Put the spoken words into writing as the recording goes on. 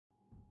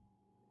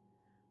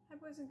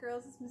boys and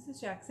girls, it's Mrs.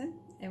 Jackson,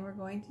 and today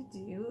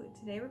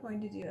we're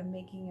going to do a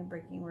making and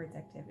breaking words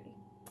activity.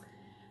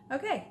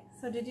 Okay,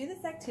 so to do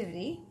this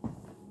activity,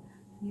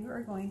 you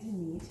are going to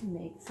need to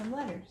make some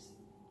letters.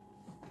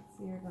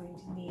 So you're going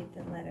to need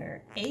the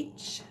letter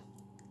H,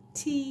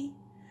 T,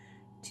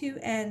 2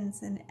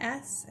 N's, an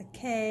S, a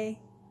K,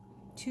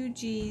 2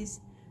 G's,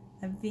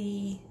 a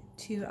V,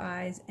 2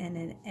 I's, and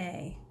an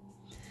A.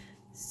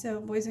 So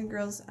boys and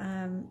girls,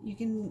 you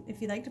can,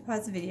 if you'd like to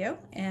pause the video,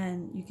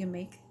 and you can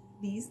make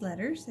these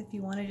letters. If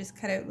you want to just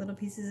cut out little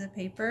pieces of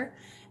paper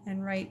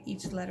and write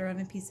each letter on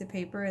a piece of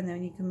paper, and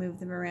then you can move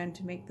them around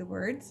to make the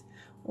words,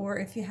 or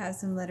if you have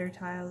some letter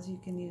tiles, you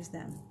can use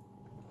them.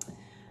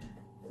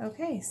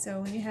 Okay, so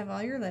when you have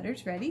all your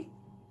letters ready,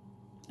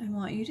 I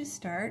want you to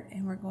start,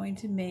 and we're going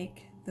to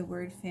make the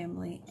word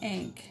family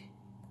ink.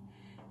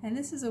 And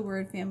this is a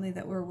word family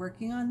that we're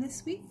working on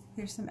this week.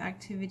 There's some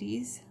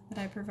activities that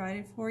I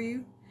provided for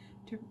you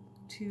to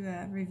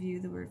review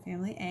the word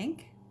family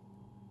ink.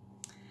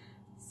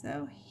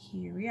 So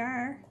here we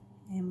are,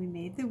 and we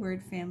made the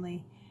word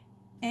family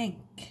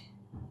ink.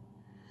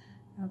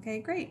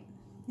 Okay, great.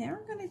 Now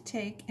we're going to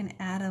take and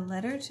add a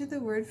letter to the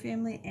word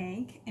family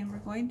ink, and we're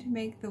going to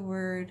make the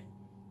word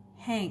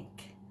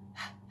Hank.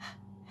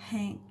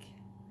 Hank.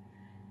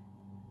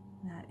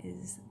 That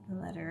is the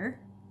letter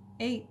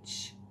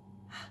H.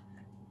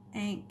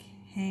 Hank,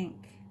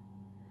 Hank.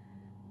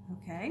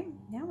 Okay,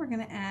 now we're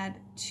going to add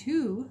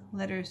 2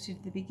 letters to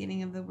the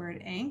beginning of the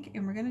word ink,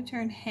 and we're going to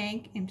turn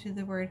Hank into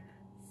the word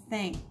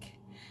thank.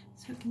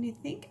 So can you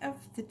think of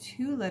the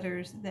 2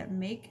 letters that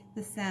make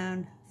the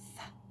sound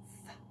th,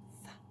 th,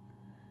 th?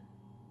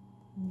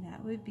 And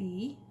that would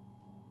be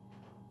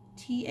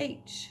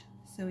TH.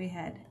 So we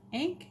had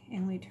ink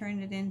and we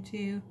turned it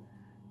into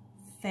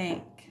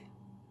thank.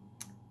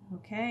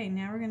 Okay,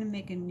 now we're going to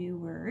make a new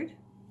word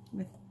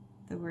with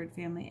the word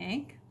family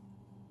ink.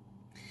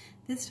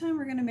 This time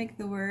we're going to make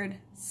the word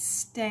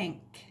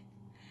stank.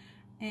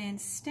 And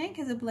stank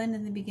has a blend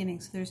in the beginning.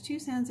 So there's 2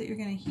 sounds that you're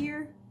going to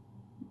hear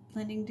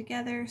blending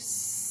together.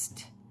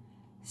 St,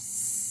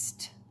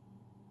 st,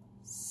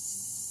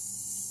 st.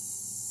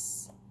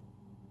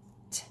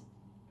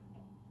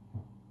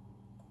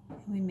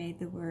 And we made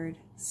the word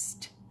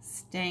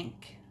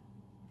stank.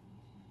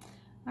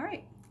 All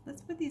right, let's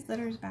put these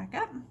letters back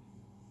up.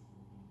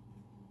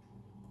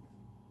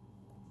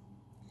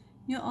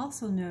 You'll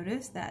also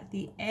notice that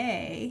the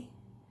A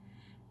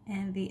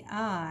and the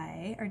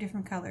I are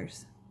different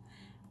colors.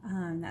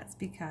 That's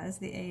because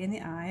the A and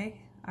the I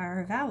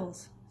are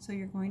vowels. So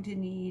you're going to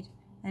need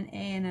an A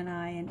and an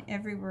I in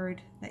every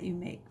word that you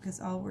make, because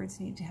all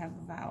words need to have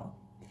a vowel.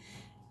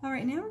 All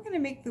right, now we're going to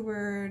make the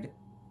word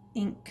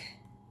ink.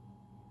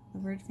 The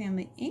word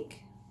family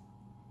ink.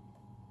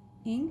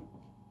 Ink.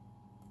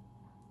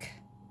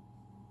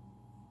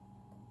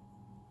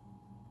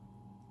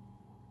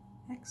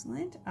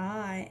 Excellent.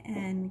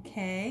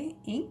 I-N-K,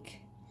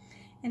 ink.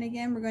 And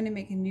again, we're going to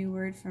make a new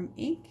word from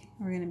ink.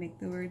 We're going to make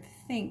the word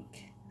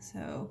think.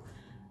 So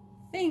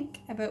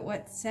think about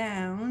what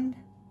sound,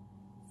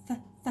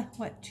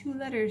 what 2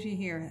 letters you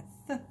hear.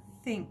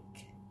 Think.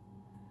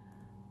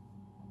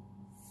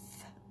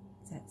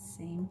 It's that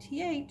same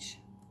TH.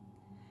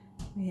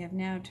 We have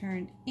now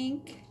turned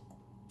ink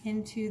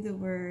into the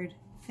word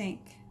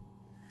think.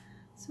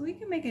 So we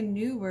can make a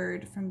new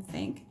word from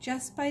think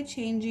just by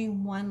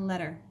changing 1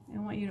 letter. I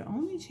want you to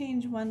only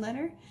change 1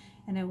 letter,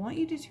 and I want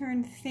you to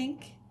turn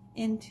think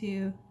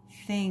into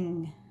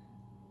thing.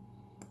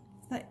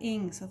 The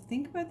ing. So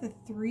think about the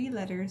 3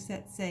 letters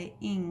that say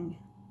ing.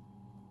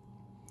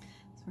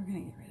 So we're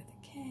going to get rid of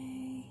the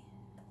K.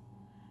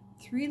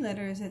 3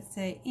 letters that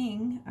say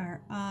ing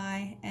are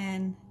I,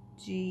 N,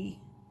 G.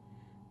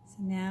 So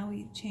now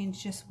we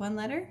change just 1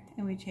 letter,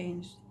 and we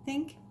changed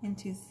think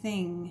into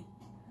thing.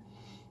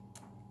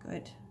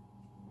 Good.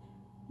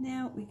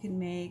 Now we can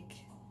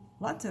make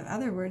lots of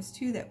other words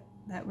too that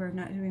we're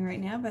not doing right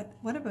now, but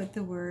what about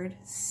the word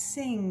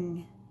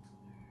sing?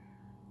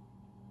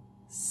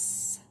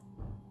 S.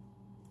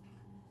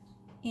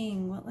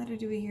 Ing. What letter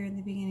do we hear in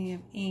the beginning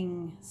of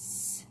ing?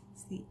 S.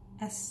 It's the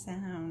S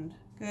sound.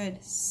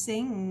 Good.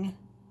 Sing.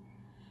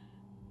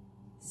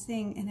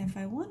 Sing. And if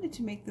I wanted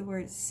to make the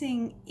word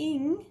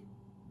sing-ing,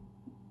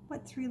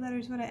 what 3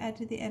 letters would I add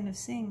to the end of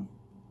sing?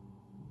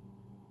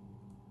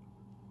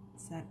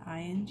 It's that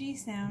I-N-G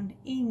sound.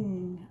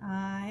 Ing.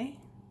 I.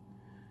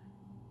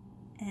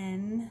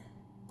 N.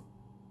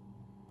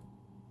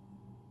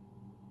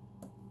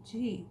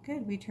 G.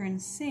 Good. We turn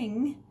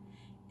sing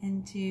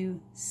into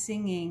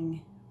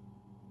singing.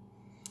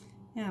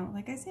 Now,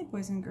 like I said,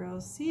 boys and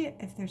girls, see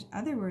if there's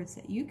other words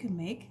that you can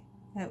make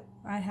that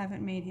I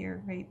haven't made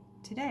here right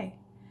today.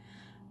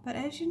 But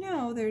as you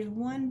know, there's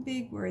one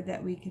big word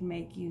that we can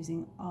make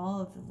using all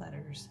of the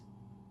letters.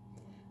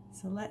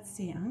 So let's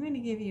see. I'm going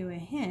to give you a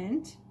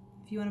hint.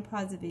 If you want to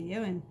pause the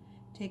video and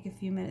take a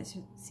few minutes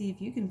to see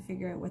if you can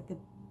figure out what the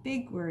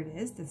big word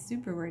is, the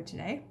super word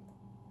today.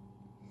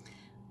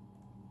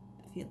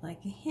 If you'd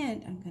like a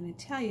hint, I'm going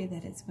to tell you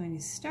that it's going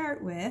to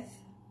start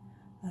with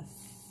a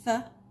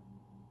th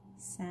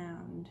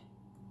sound.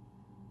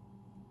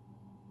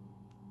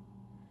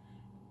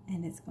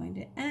 and it's going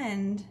to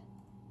end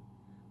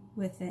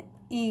with an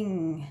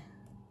ing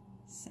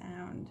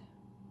sound.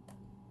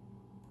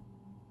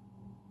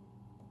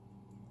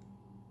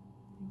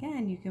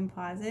 Again, you can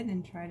pause it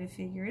and try to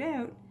figure it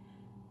out.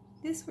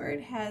 This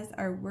word has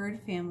our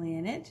word family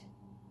in it.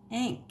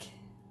 Ank.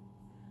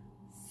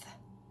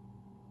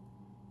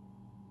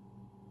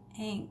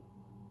 Ank.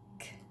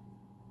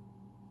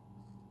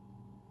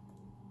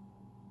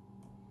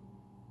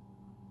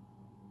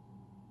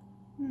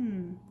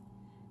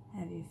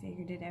 Have you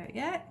figured it out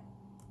yet?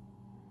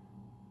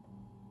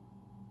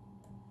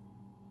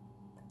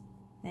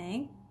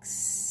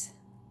 Thanks.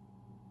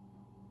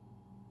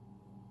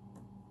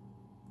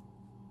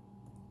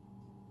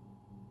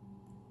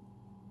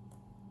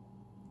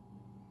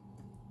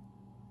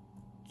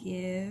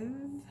 Give.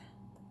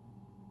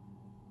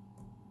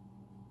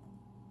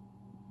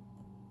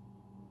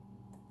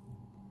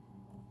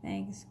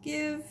 Thanks,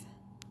 give.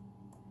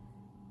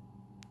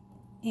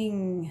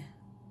 Ing.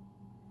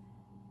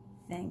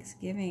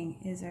 Thanksgiving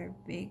is our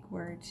big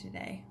word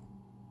today.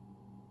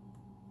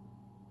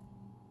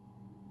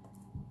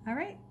 All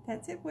right,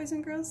 that's it, boys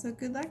and girls. So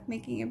good luck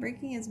making and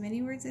breaking as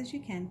many words as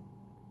you can.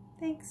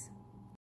 Thanks.